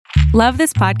Love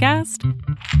this podcast?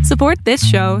 Support this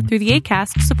show through the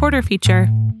Acast supporter feature.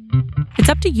 It's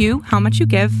up to you how much you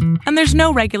give, and there's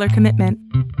no regular commitment.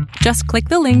 Just click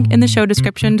the link in the show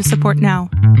description to support now.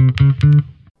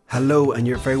 Hello, and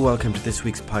you're very welcome to this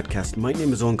week's podcast. My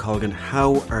name is Owen Colgan.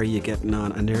 How are you getting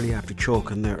on? I'm nearly after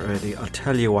choking there already. I'll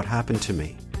tell you what happened to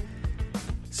me.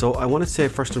 So I want to say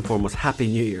first and foremost, Happy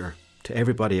New Year to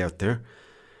everybody out there.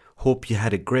 Hope you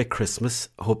had a great Christmas.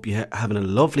 Hope you're having a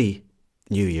lovely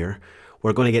New Year.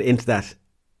 We're going to get into that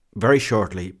very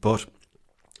shortly, but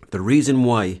the reason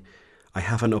why I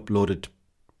haven't uploaded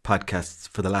podcasts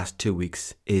for the last 2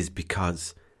 weeks is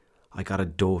because I got a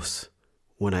dose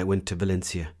when I went to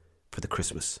Valencia for the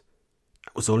Christmas.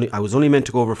 I was only meant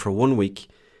to go over for 1 week,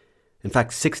 in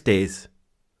fact 6 days,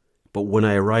 but when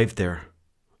I arrived there,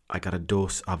 I got a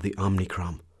dose of the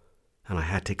Omicron, and I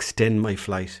had to extend my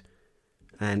flight,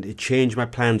 and it changed my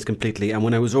plans completely. And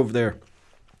when I was over there,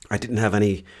 I didn't have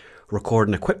any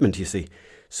recording equipment, you see,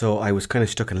 so I was kind of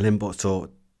stuck in limbo.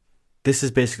 So this is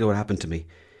basically what happened to me.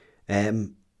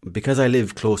 Because I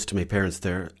live close to my parents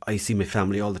there, I see my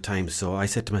family all the time. So I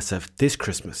said to myself, this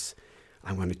Christmas,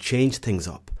 I'm going to change things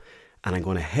up, and I'm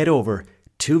going to head over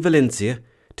to Valencia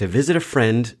to visit a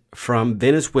friend from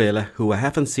Venezuela who I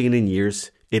haven't seen in years.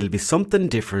 It'll be something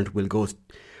different. We'll go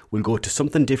to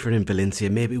something different in Valencia.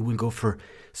 Maybe we'll go for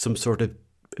some sort of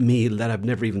meal that I've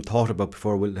never even thought about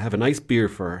before. We'll have a nice beer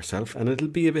for ourselves, and it'll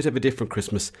be a bit of a different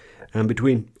Christmas. And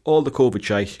between all the COVID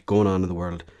shite going on in the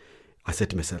world, I said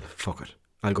to myself, fuck it,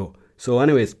 I'll go. So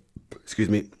anyways, excuse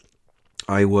me,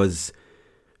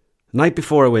 night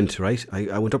before I went, right,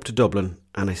 I went up to Dublin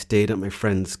and I stayed at my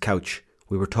friend's couch.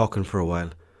 We were talking for a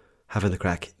while, having the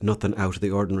crack, nothing out of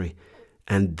the ordinary,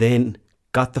 and then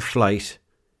got the flight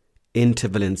into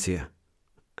Valencia.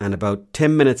 And about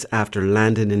 10 minutes after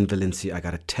landing in Valencia, I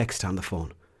got a text on the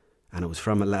phone, and it was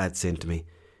from a lad saying to me,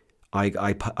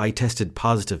 I tested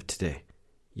positive today.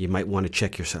 You might want to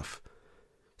check yourself.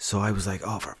 So I was like,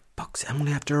 oh, for fuck's sake, I'm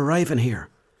only after arriving here.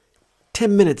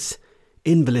 10 minutes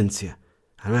in Valencia,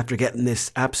 and I'm after getting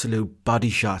this absolute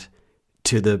body shot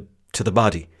to the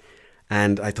body.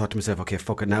 And I thought to myself, okay,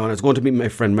 fuck it now. And I was going to meet my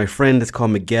friend. My friend is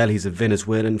called Miguel. He's a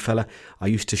Venezuelan fella. I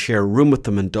used to share a room with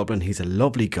him in Dublin. He's a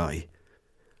lovely guy.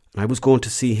 And I was going to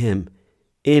see him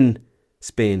in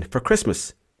Spain for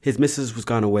Christmas. His missus was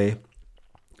gone away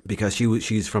because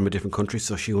she's from a different country,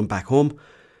 so she went back home.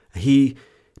 He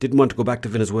didn't want to go back to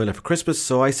Venezuela for Christmas,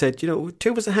 so I said, two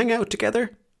of us hang out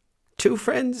together? Two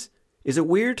friends? Is it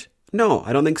weird? No,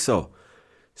 I don't think so.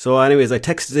 So anyways, I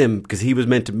texted him because he was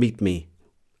meant to meet me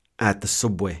at the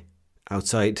subway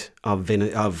outside of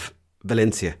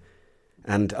Valencia.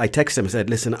 And I texted him and said,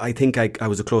 listen, I think I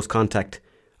was a close contact.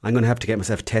 I'm going to have to get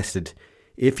myself tested.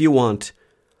 If you want,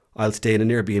 I'll stay in an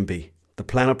Airbnb. The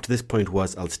plan up to this point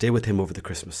was I'll stay with him over the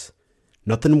Christmas.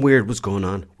 Nothing weird was going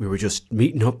on. We were just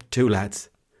meeting up, two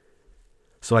lads.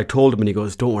 So I told him, and he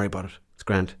goes, don't worry about it. It's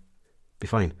grand. Be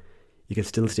fine. You can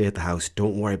still stay at the house.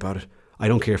 Don't worry about it. I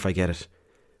don't care if I get it.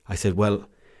 I said, well,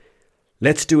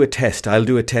 let's do a test. I'll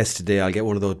do a test today. I'll get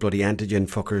one of those bloody antigen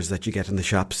fuckers that you get in the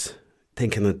shops,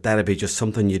 thinking that that'd be just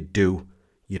something you'd do.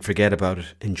 You'd forget about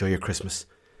it. Enjoy your Christmas.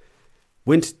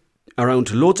 Went around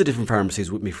to loads of different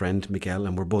pharmacies with my friend Miguel,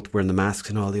 and we're both wearing the masks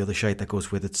and all the other shite that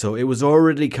goes with it. So it was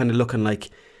already kind of looking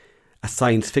like a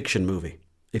science fiction movie,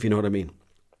 if you know what I mean.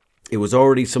 It was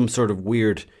already some sort of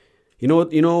weird,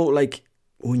 like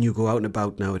when you go out and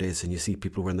about nowadays and you see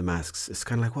people wearing the masks, it's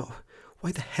kind of like, well,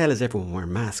 why the hell is everyone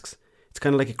wearing masks? It's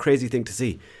kind of like a crazy thing to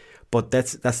see. But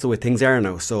that's the way things are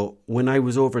now. So when I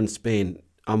was over in Spain,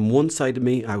 on one side of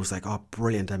me, I was like, oh,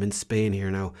 brilliant, I'm in Spain here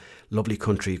now. Lovely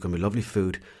country, going to be lovely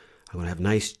food. I'm going to have a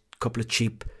nice couple of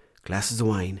cheap glasses of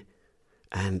wine,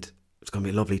 and it's going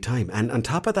to be a lovely time. And on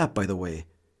top of that, by the way,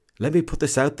 let me put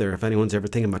this out there if anyone's ever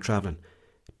thinking about travelling.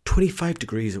 25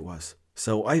 degrees it was.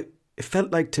 So it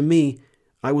felt like, to me,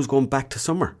 I was going back to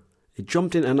summer. It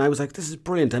jumped in and I was like, this is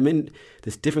brilliant. I'm in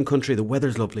this different country. The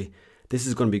weather's lovely. This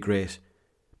is going to be great.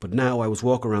 But now I was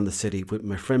walking around the city with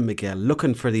my friend Miguel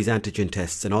looking for these antigen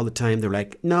tests, and all the time they're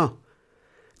like, no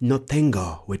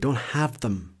tengo. We don't have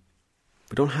them.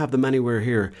 We don't have them anywhere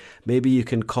here. Maybe you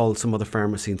can call some other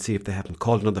pharmacy and see if they haven't.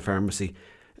 Called another pharmacy.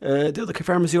 The other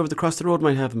pharmacy over across the road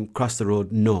might have them. Across the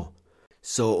road, no.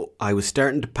 So I was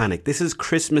starting to panic. This is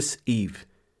Christmas Eve.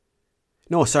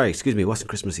 No, sorry, excuse me, it wasn't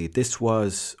Christmas Eve. This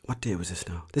was, what day was this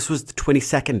now? This was the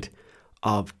 22nd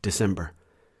of December.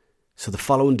 So the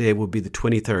following day would be the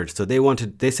 23rd. So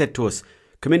they said to us,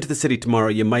 come into the city tomorrow,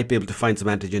 you might be able to find some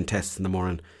antigen tests in the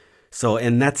morning. So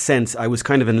in that sense, I was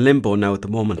kind of in limbo now at the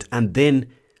moment. And then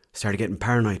I started getting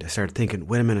paranoid. I started thinking,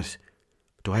 wait a minute,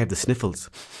 do I have the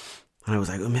sniffles? And I was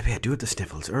like, oh, maybe I do have the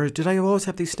sniffles. Or did I always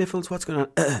have these sniffles? What's going on?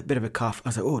 A bit of a cough. I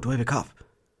was like, oh, do I have a cough?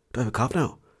 Do I have a cough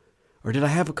now? Or did I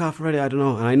have a cough already? I don't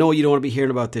know. And I know you don't want to be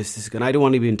hearing about this. And I don't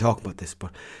want to be talking about this,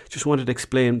 but just wanted to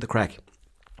explain the crack.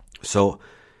 So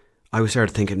I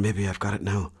started thinking, maybe I've got it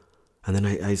now. And then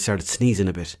I started sneezing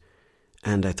a bit.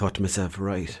 And I thought to myself,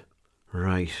 right.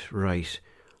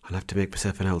 I'll have to make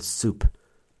myself an old soup.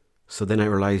 So then I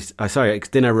realised,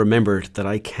 then I remembered that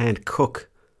I can't cook.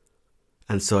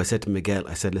 And so I said to Miguel,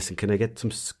 I said, listen, can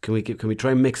we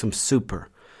try and make some soup?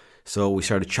 So we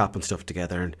started chopping stuff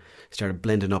together and started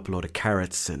blending up a load of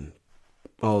carrots and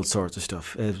all sorts of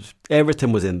stuff.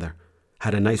 Everything was in there.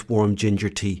 Had a nice warm ginger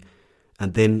tea.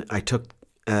 And then I took,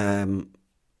 I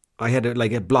had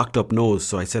a blocked up nose,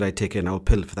 so I said I'd take an old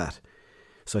pill for that.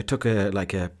 So I took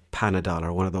a Panadol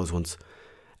or one of those ones,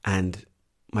 and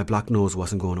my blocked nose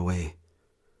wasn't going away.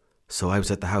 So I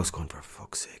was at the house going, for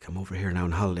fuck's sake, I'm over here now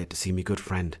on holiday to see my good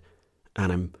friend,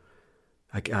 and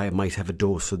I might have a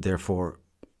dose. So therefore,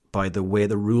 by the way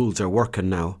the rules are working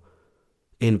now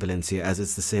in Valencia, as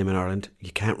it's the same in Ireland,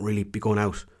 you can't really be going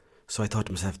out. So I thought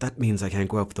to myself, that means I can't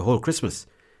go out for the whole Christmas.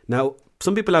 Now,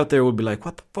 some people out there will be like,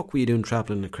 what the fuck were you doing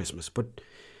travelling at Christmas? But,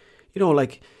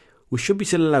 we should be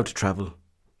still allowed to travel.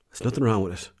 There's nothing wrong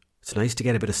with it. It's nice to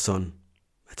get a bit of sun.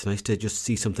 It's nice to just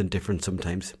see something different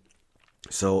sometimes.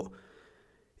 So,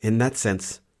 in that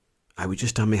sense, I was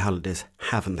just on my holidays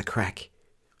having the crack.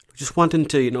 Just wanting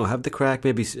to, have the crack.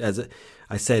 Maybe, as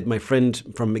I said, my friend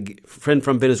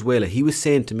from Venezuela, he was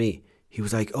saying to me, he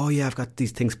was like, oh yeah, I've got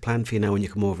these things planned for you now when you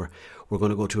come over. We're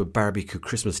going to go to a barbecue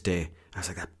Christmas Day. I was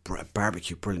like, that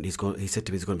barbecue, brilliant. He said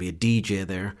to me, there's going to be a DJ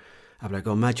there. I'm like,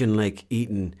 imagine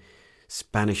eating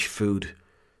Spanish food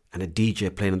and a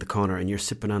DJ playing in the corner and you're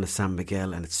sipping on a San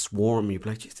Miguel and it's warm. You'd be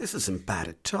like, geez, this isn't bad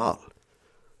at all.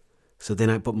 So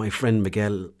then but my friend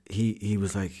Miguel, he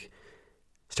was like,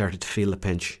 started to feel the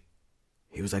pinch.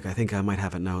 He was like, I think I might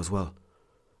have it now as well.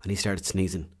 And he started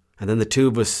sneezing. And then the two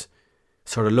of us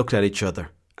sort of looked at each other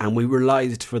and we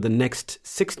realised for the next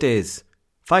 6 days,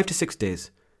 5 to 6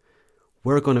 days,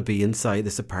 we're going to be inside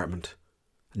this apartment.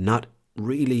 Not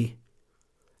really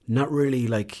we can't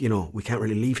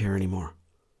really leave here anymore.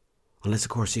 Unless, of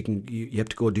course, you have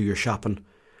to go do your shopping,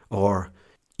 or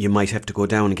you might have to go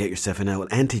down and get yourself an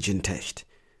antigen test.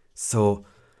 So,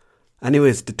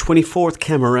 anyways, the 24th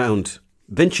came around,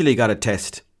 eventually got a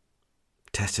test.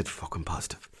 Tested fucking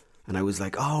positive. And I was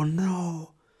like, oh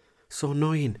no, so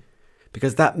annoying.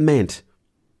 Because that meant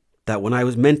that when I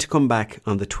was meant to come back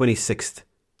on the 26th,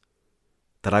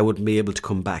 that I wouldn't be able to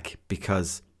come back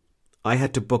because I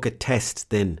had to book a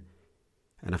test then,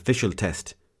 an official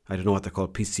test. I don't know what they're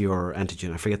called, PCR or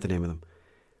antigen, I forget the name of them.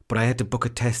 But I had to book a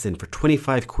test in for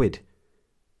 25 quid.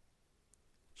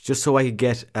 Just so I could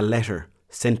get a letter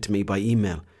sent to me by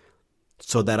email.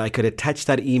 So that I could attach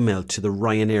that email to the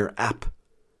Ryanair app.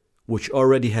 Which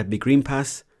already had me Green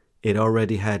Pass. It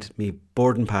already had me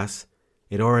boarding pass.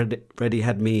 It already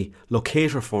had me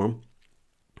locator form.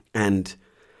 And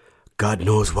God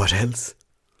knows what else.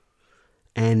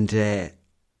 And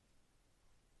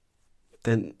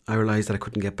then I realised that I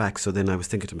couldn't get back. So then I was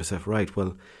thinking to myself, right,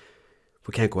 well,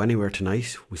 we can't go anywhere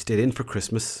tonight. We stayed in for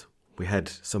Christmas. We had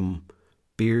some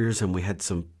beers and we had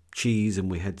some cheese and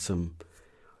we had some,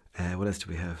 what else did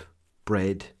we have?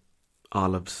 Bread,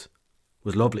 olives. It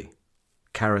was lovely.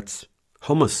 Carrots,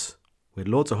 hummus. We had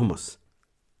loads of hummus.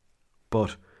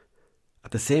 But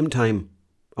at the same time,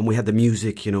 and we had the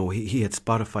music, he had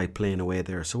Spotify playing away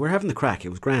there. So we're having the crack. It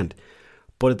was grand.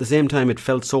 But at the same time, it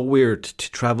felt so weird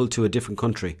to travel to a different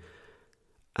country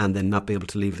and then not be able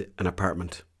to leave an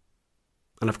apartment.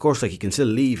 And of course, you can still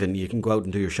leave and you can go out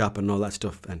and do your shopping and all that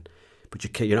stuff.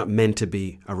 But you're not meant to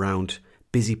be around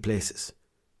busy places.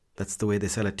 That's the way they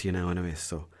sell it to you now anyway.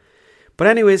 But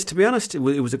anyways, to be honest, it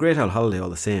was a great old holiday all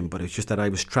the same. But it's just that I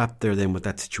was trapped there then with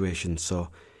that situation. So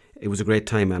it was a great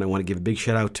time. And I want to give a big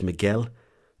shout out to Miguel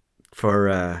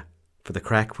for the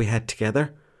crack we had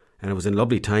together. And it was a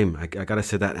lovely time, I got to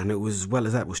say that. And it was,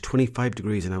 it was 25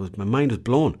 degrees and my mind was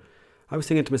blown. I was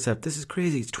thinking to myself, this is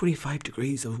crazy, it's 25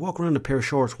 degrees. I was walking around in a pair of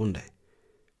shorts one day.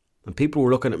 And people were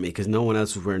looking at me because no one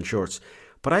else was wearing shorts.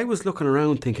 But I was looking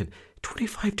around thinking,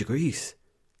 25 degrees?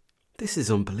 This is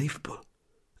unbelievable.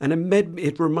 And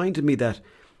it reminded me that,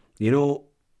 you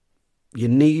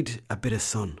need a bit of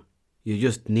sun. You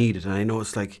just need it. And I know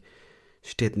it's like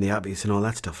state in the obvious and all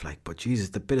that stuff but Jesus,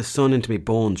 the bit of sun into my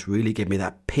bones really gave me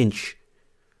that pinch.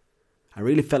 I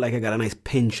really felt like I got a nice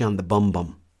pinch on the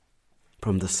bum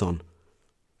from the sun.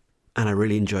 And I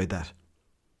really enjoyed that.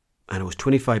 And it was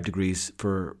 25 degrees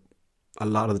for a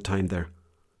lot of the time there.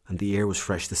 And the air was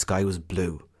fresh, the sky was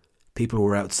blue. People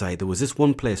were outside. There was this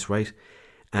one place, right?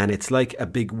 And it's like a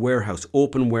big warehouse,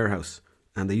 open warehouse.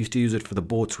 And they used to use it for the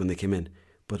boats when they came in.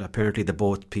 But apparently the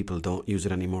boat people don't use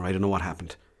it anymore. I don't know what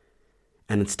happened.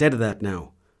 And instead of that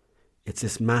now, it's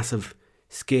this massive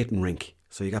skating rink.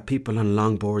 So you got people on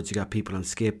longboards, you got people on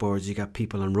skateboards, you got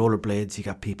people on rollerblades, you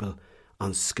got people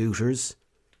on scooters,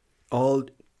 all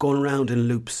going around in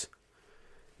loops,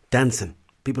 dancing,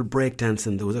 people break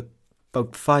dancing. There was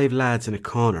about 5 lads in a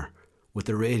corner with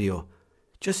the radio,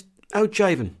 just out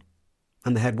jiving.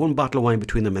 And they had one bottle of wine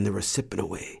between them and they were sipping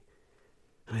away.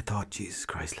 And I thought, Jesus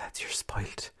Christ, lads, you're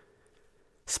spoilt.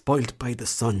 Spoilt by the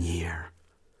sun here.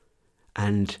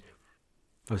 And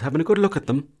I was having a good look at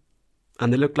them.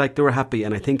 And they looked like they were happy.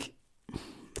 And I think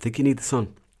you need the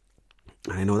sun.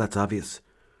 I know that's obvious.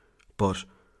 But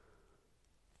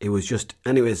it was just...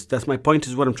 Anyways, that's my point,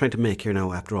 is what I'm trying to make here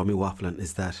now after all me waffling,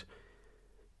 is that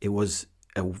it was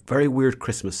a very weird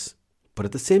Christmas. But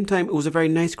at the same time, it was a very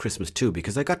nice Christmas too,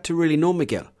 because I got to really know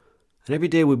Miguel. And every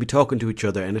day we'd be talking to each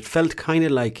other, and it felt kind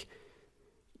of like,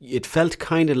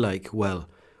 well,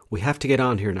 we have to get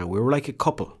on here now. We were like a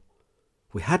couple.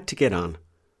 We had to get on.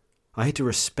 I had to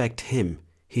respect him.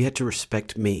 He had to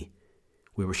respect me.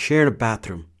 We were sharing a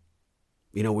bathroom.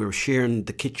 You know, we were sharing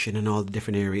the kitchen and all the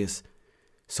different areas.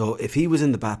 So if he was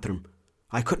in the bathroom,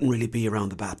 I couldn't really be around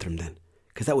the bathroom then,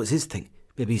 because that was his thing.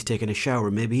 Maybe he's taking a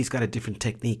shower. Maybe he's got a different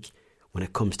technique when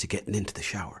it comes to getting into the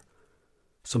shower.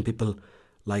 Some people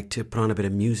like to put on a bit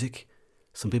of music.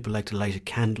 Some people like to light a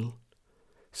candle.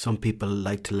 Some people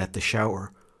like to let the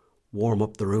shower warm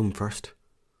up the room first.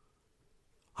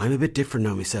 I'm a bit different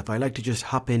now myself. I like to just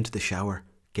hop into the shower,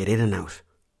 get in and out.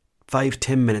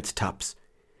 5-10 minutes tops.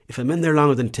 If I'm in there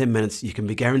longer than 10 minutes, you can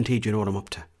be guaranteed you know what I'm up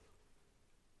to.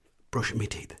 Brushing my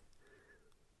teeth.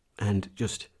 And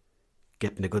just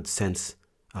getting a good sense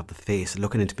of the face,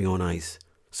 looking into my own eyes.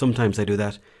 Sometimes I do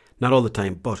that, not all the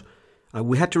time, but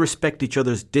we had to respect each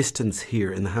other's distance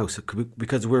here in the house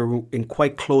because we're in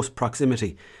quite close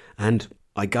proximity. And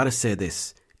I gotta say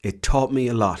this, it taught me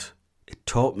a lot. It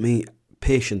taught me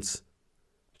patience.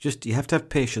 Just, you have to have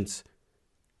patience.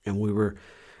 And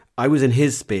I was in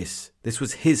his space. This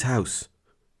was his house.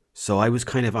 So I was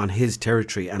kind of on his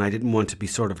territory, and I didn't want to be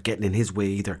sort of getting in his way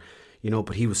either, you know,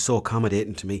 but he was so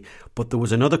accommodating to me. But there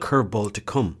was another curveball to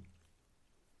come.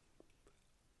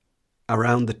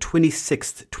 Around the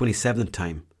 26th, 27th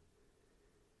time,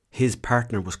 his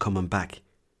partner was coming back.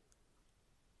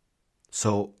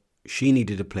 So she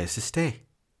needed a place to stay.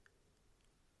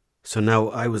 So now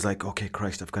I was like, okay,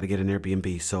 Christ, I've got to get an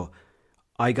Airbnb. So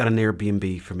I got an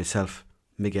Airbnb for myself,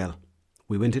 Miguel.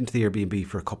 We went into the Airbnb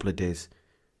for a couple of days.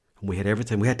 And we had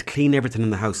everything. We had to clean everything in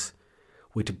the house.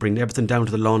 We had to bring everything down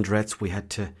to the laundrettes. We had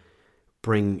to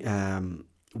bring,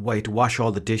 we had to wash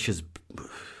all the dishes,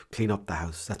 clean up the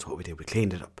house. That's what we did. We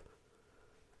cleaned it up.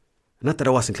 Not that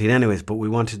I wasn't clean anyways, but we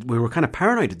were kind of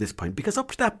paranoid at this point, because up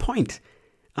to that point,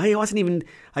 I didn't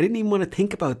even want to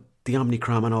think about the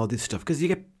Omicron and all this stuff, because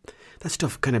that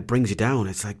stuff kind of brings you down.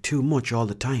 It's like too much all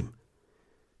the time.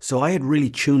 So I had really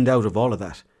tuned out of all of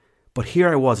that. But here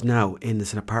I was now in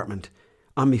this apartment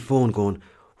on my phone going,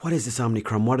 what is this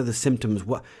Omicron? What are the symptoms?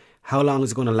 How long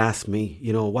is it going to last me?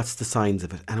 You know, what's the signs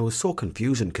of it? And it was so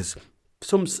confusing, because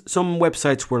some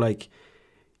websites were like,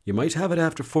 you might have it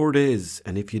after 4 days,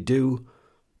 and if you do,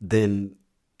 then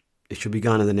it should be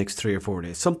gone in the next 3 or 4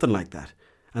 days, something like that.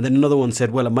 And then another one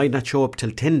said, well, it might not show up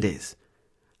till 10 days.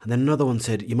 And then another one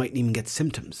said, you mightn't even get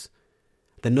symptoms.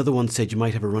 Then another one said you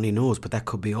might have a runny nose, but that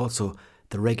could be also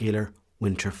the regular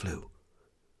winter flu.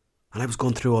 And I was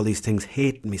going through all these things,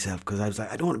 hating myself, because I was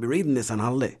like, I don't want to be reading this on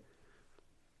holiday.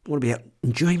 I want to be out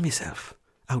enjoying myself,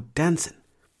 out dancing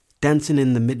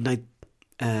in the midnight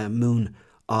moon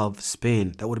of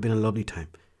Spain. That would have been a lovely time.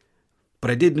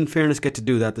 But I did, in fairness, get to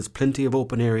do that. There's plenty of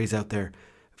open areas out there,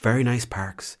 very nice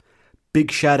parks.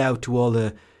 Big shout out to all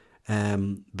the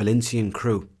Valencian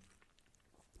crew.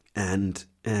 And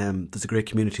there's a great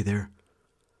community there.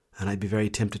 And I'd be very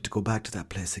tempted to go back to that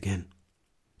place again.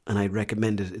 And I'd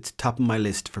recommend it. It's top of my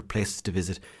list for places to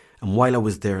visit. And while I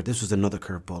was there, this was another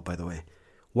curveball, by the way.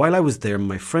 While I was there,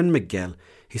 my friend Miguel,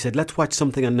 he said, let's watch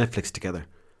something on Netflix together.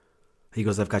 He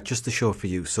goes, I've got just the show for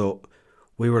you. So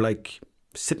we were like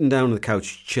sitting down on the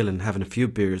couch, chilling, having a few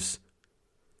beers.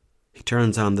 He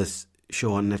turns on this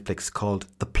show on Netflix called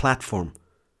The Platform.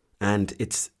 And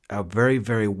it's a very,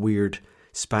 very weird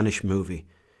Spanish movie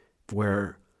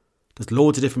where there's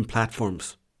loads of different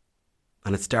platforms.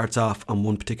 And it starts off on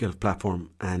one particular platform,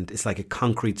 and it's like a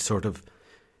concrete sort of,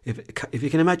 if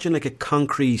you can imagine like a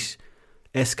concrete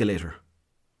escalator,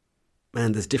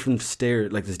 and there's different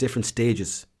there's different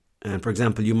stages. And for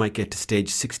example, you might get to stage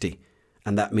 60,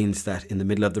 and that means that in the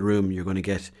middle of the room you're going to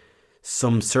get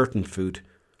some certain food,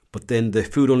 but then the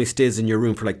food only stays in your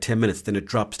room for like 10 minutes, then it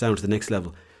drops down to the next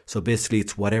level. So basically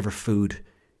it's whatever food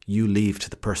you leave to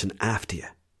the person after you.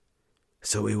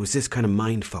 So it was this kind of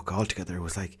mind fuck altogether. It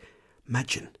was like,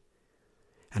 imagine.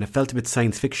 And it felt a bit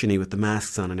science fiction-y with the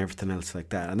masks on and everything else like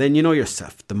that. And then you know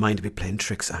yourself, the mind would be playing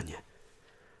tricks on you.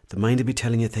 The mind would be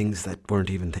telling you things that weren't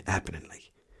even happening.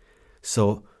 Like.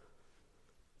 So,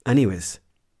 anyways,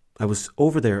 I was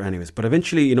over there anyways. But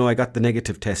eventually, you know, I got the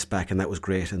negative test back and that was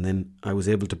great. And then I was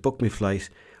able to book my flight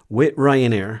with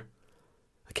Ryanair.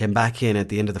 I came back in at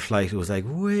the end of the flight. It was like,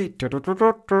 wait.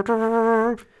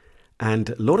 And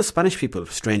a load of Spanish people,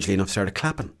 strangely enough, started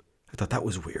clapping. I thought that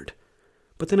was weird.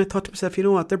 But then I thought to myself, you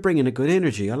know what, they're bringing a good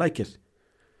energy. I like it.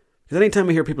 Because anytime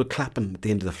I hear people clapping at the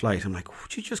end of the flight, I'm like,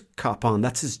 would you just cop on?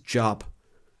 That's his job.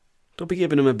 Don't be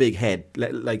giving him a big head.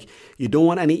 Like, you don't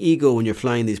want any ego when you're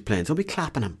flying these planes. Don't be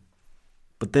clapping him.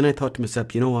 But then I thought to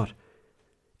myself, you know what?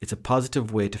 It's a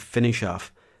positive way to finish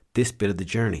off this bit of the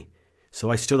journey.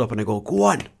 So I stood up and I go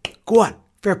on,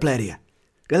 fair play to you.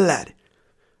 Good lad.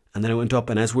 And then I went up,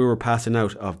 and as we were passing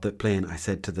out of the plane, I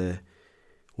said to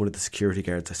one of the security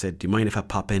guards, I said, do you mind if I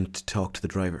pop in to talk to the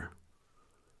driver?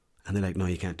 And they're like, no,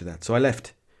 you can't do that. So I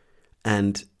left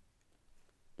and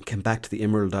came back to the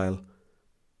Emerald Isle,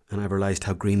 and I realised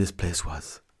how green this place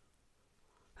was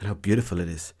and how beautiful it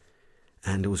is.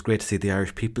 And it was great to see the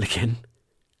Irish people again,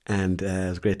 and it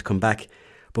was great to come back.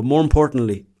 But more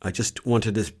importantly, I just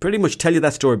wanted to pretty much tell you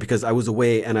that story because I was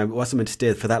away and I wasn't meant to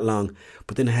stay for that long,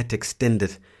 but then I had to extend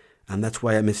it, and that's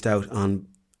why I missed out on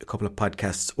a couple of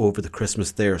podcasts over the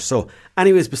Christmas there. So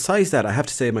anyways, besides that, I have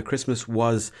to say my Christmas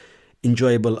was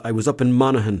enjoyable. I was up in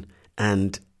Monaghan,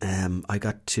 and I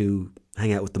got to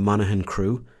hang out with the Monaghan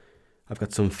crew. I've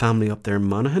got some family up there in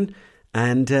Monaghan,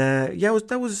 and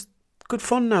that was good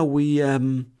fun. Now we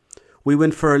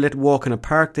went for a little walk in a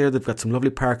park there. They've got some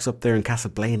lovely parks up there in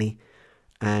Castleblaney,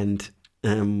 and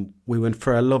we went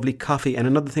for a lovely coffee. And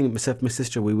another thing, myself and my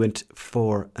sister, we went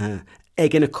for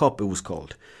egg in a cup, it was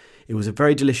called. It was a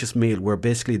very delicious meal where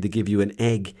basically they give you an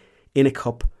egg in a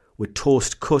cup with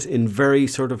toast cut in very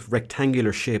sort of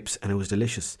rectangular shapes, and it was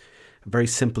delicious. A very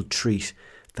simple treat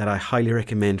that I highly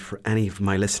recommend for any of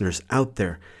my listeners out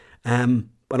there.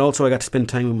 But also I got to spend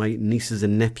time with my nieces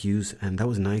and nephews, and that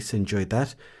was nice. I enjoyed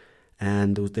that.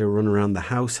 And they were running around the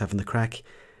house having the crack.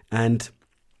 And,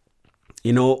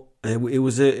 you know, it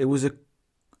was a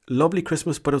lovely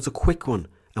Christmas, but it was a quick one.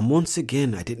 And once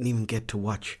again, I didn't even get to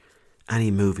watch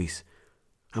any movies.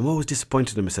 I'm always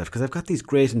disappointed in myself because I've got these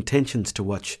great intentions to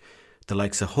watch the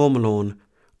likes of Home Alone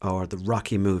or the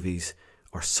Rocky movies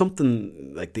or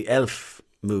something like the Elf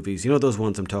movies. You know those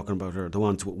ones I'm talking about, or the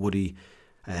ones with Woody,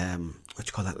 what do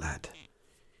you call that lad?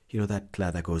 You know that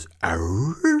lad that goes,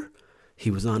 arr?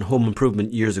 He was on Home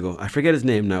Improvement years ago. I forget his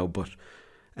name now, but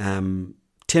Tim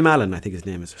Allen, I think his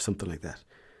name is, or something like that.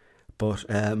 But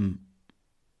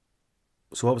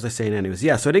so what was I saying anyways?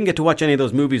 Yeah, so I didn't get to watch any of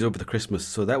those movies over the Christmas,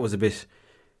 so that was a bit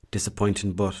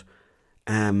disappointing. But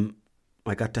I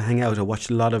got to hang out. I watched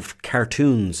a lot of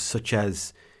cartoons, such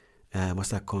as what's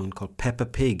that called Peppa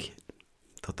Pig.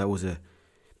 Thought that was a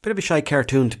bit of a shy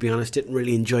cartoon, to be honest. Didn't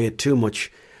really enjoy it too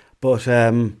much, but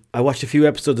I watched a few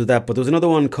episodes of that. But there was another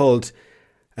one called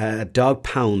Dog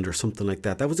Pound or something like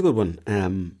that. That was a good one.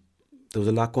 There was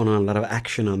a lot going on, a lot of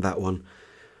action on that one.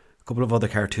 A couple of other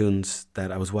cartoons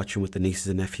that I was watching with the nieces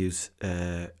and nephews.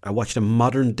 I watched a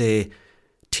modern day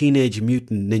Teenage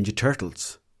Mutant Ninja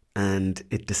Turtles, and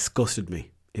it disgusted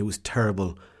me. It was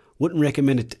terrible. Wouldn't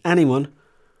recommend it to anyone.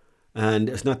 And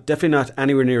it's definitely not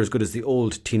anywhere near as good as the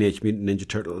old Teenage Mutant Ninja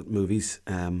Turtle movies,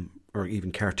 or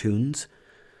even cartoons.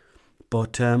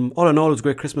 But all in all, it was a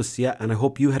great Christmas, yeah. And I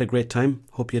hope you had a great time.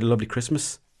 Hope you had a lovely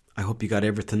Christmas. I hope you got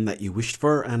everything that you wished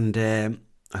for, and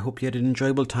I hope you had an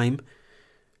enjoyable time.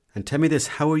 And tell me this,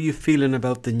 how are you feeling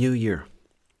about the new year?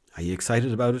 Are you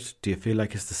excited about it? Do you feel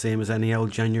like it's the same as any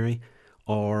old January?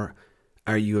 Or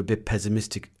are you a bit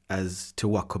pessimistic as to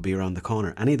what could be around the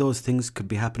corner? Any of those things could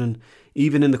be happening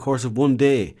even in the course of one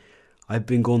day. I've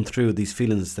been going through these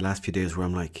feelings the last few days where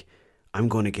I'm like, I'm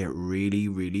going to get really,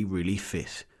 really, really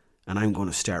fit. And I'm going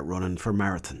to start running for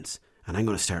marathons. And I'm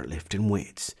going to start lifting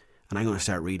weights. And I'm going to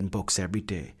start reading books every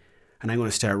day. And I'm going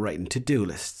to start writing to-do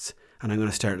lists. And I'm going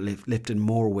to start lifting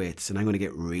more weights. And I'm going to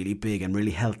get really big and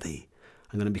really healthy.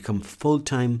 I'm going to become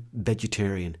full-time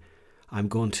vegetarian. I'm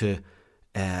going to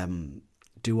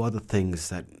do other things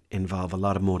that involve a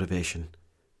lot of motivation.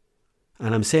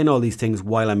 And I'm saying all these things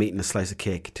while I'm eating a slice of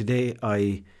cake. Today,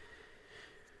 I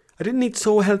didn't eat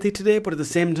so healthy today, but at the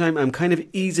same time, I'm kind of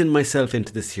easing myself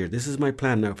into this year. This is my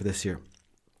plan now for this year.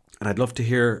 And I'd love to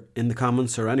hear in the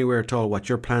comments or anywhere at all what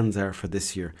your plans are for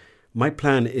this year. My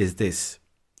plan is this: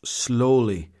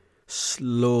 slowly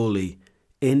slowly.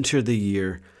 Enter the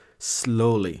year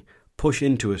slowly. Push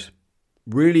into it.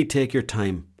 Really take your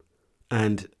time.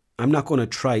 And I'm not going to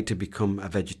try to become a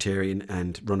vegetarian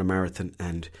and run a marathon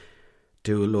and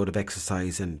do a load of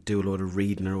exercise and do a load of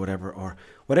reading or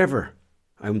whatever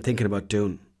I'm thinking about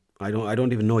doing. I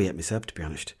don't even know yet myself, to be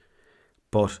honest.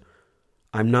 But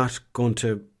I'm not going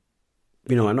to,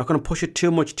 I'm not going to push it too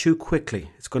much too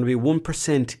quickly. It's going to be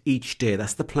 1% each day.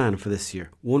 That's the plan for this year.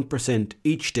 1%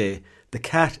 each day. The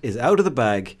cat is out of the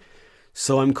bag.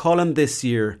 So I'm calling this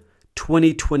year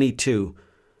 2022.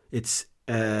 It's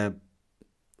a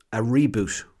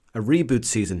reboot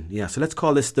season. Yeah, so let's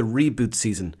call this the reboot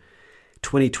season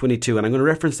 2022. And I'm going to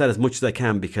reference that as much as I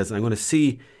can because I'm going to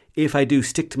see if I do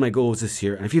stick to my goals this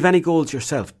year. And if you have any goals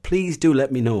yourself, please do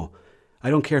let me know. I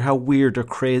don't care how weird or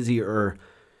crazy or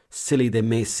silly they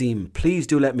may seem. Please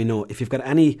do let me know if you've got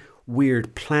any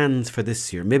weird plans for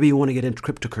this year. Maybe you want to get into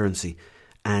cryptocurrency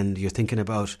and you're thinking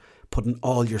about putting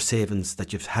all your savings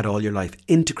that you've had all your life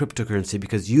into cryptocurrency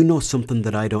because you know something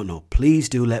that I don't know. Please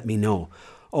do let me know.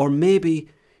 Or maybe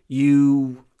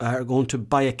you are going to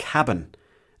buy a cabin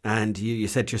and you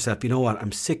said to yourself, you know what,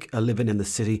 I'm sick of living in the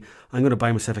city. I'm going to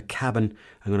buy myself a cabin.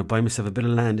 I'm going to buy myself a bit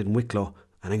of land in Wicklow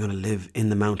and I'm going to live in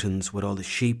the mountains with all the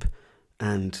sheep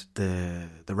and the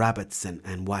rabbits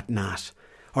and whatnot.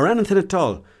 Or anything at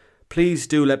all. Please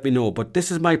do let me know. But this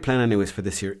is my plan anyways for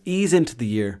this year. Ease into the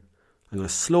year. I'm going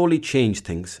to slowly change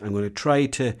things. I'm going to try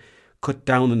to cut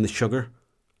down on the sugar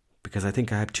because I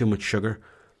think I have too much sugar.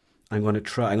 I'm going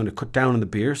to cut down on the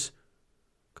beers.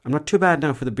 I'm not too bad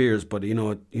now for the beers, but you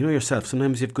know yourself.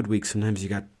 Sometimes you have good weeks, sometimes you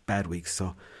got bad weeks.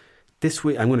 So this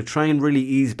week I'm going to try and really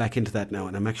ease back into that now.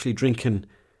 And I'm actually drinking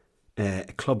a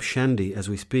Club Shandy as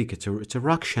we speak. It's a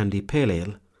Rock Shandy Pale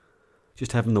Ale.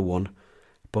 Just having the one.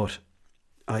 But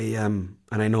and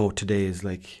I know today is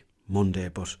like Monday,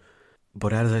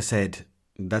 but as I said,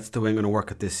 that's the way I'm going to work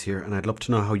at this year. And I'd love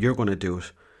to know how you're going to do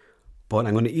it. But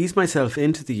I'm going to ease myself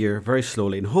into the year very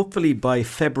slowly. And hopefully by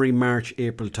February, March,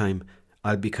 April time,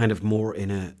 I'll be kind of more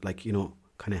in a,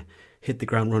 kind of hit the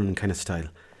ground running kind of style.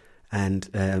 And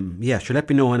sure, let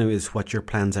me know anyways what your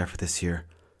plans are for this year.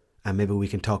 And maybe we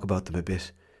can talk about them a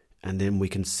bit. And then we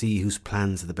can see whose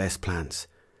plans are the best plans.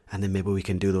 And then maybe we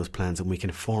can do those plans and we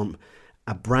can form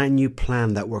a brand new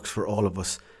plan that works for all of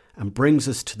us and brings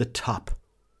us to the top.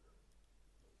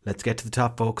 Let's get to the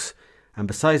top, folks. And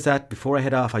besides that, before I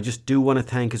head off, I just do want to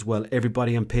thank as well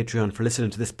everybody on Patreon for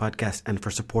listening to this podcast and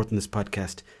for supporting this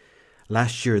podcast.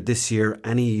 Last year, this year,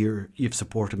 any year you've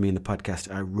supported me in the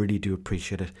podcast, I really do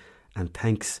appreciate it. And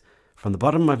thanks from the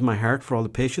bottom of my heart for all the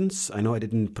patience. I know I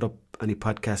didn't put up any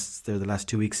podcasts there the last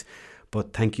 2 weeks,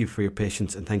 but thank you for your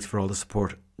patience and thanks for all the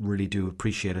support. Really do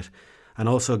appreciate it. And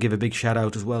also give a big shout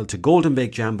out as well to Golden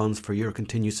Baked Jam Buns for your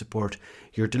continued support.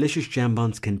 Your delicious jam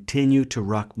buns continue to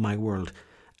rock my world.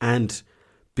 And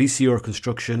BCR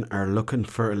Construction are looking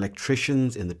for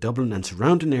electricians in the Dublin and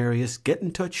surrounding areas. Get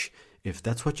in touch if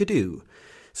that's what you do.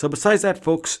 So besides that,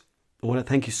 folks, I want to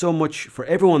thank you so much for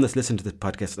everyone that's listened to this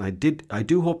podcast. And I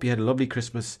do hope you had a lovely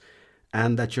Christmas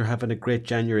and that you're having a great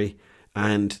January.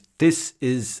 And this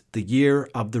is the year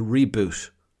of the reboot.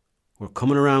 We're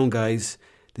coming around, guys.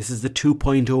 This is the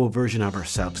 2.0 version of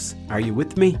ourselves. Are you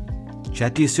with me?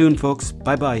 Chat to you soon, folks.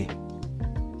 Bye-bye.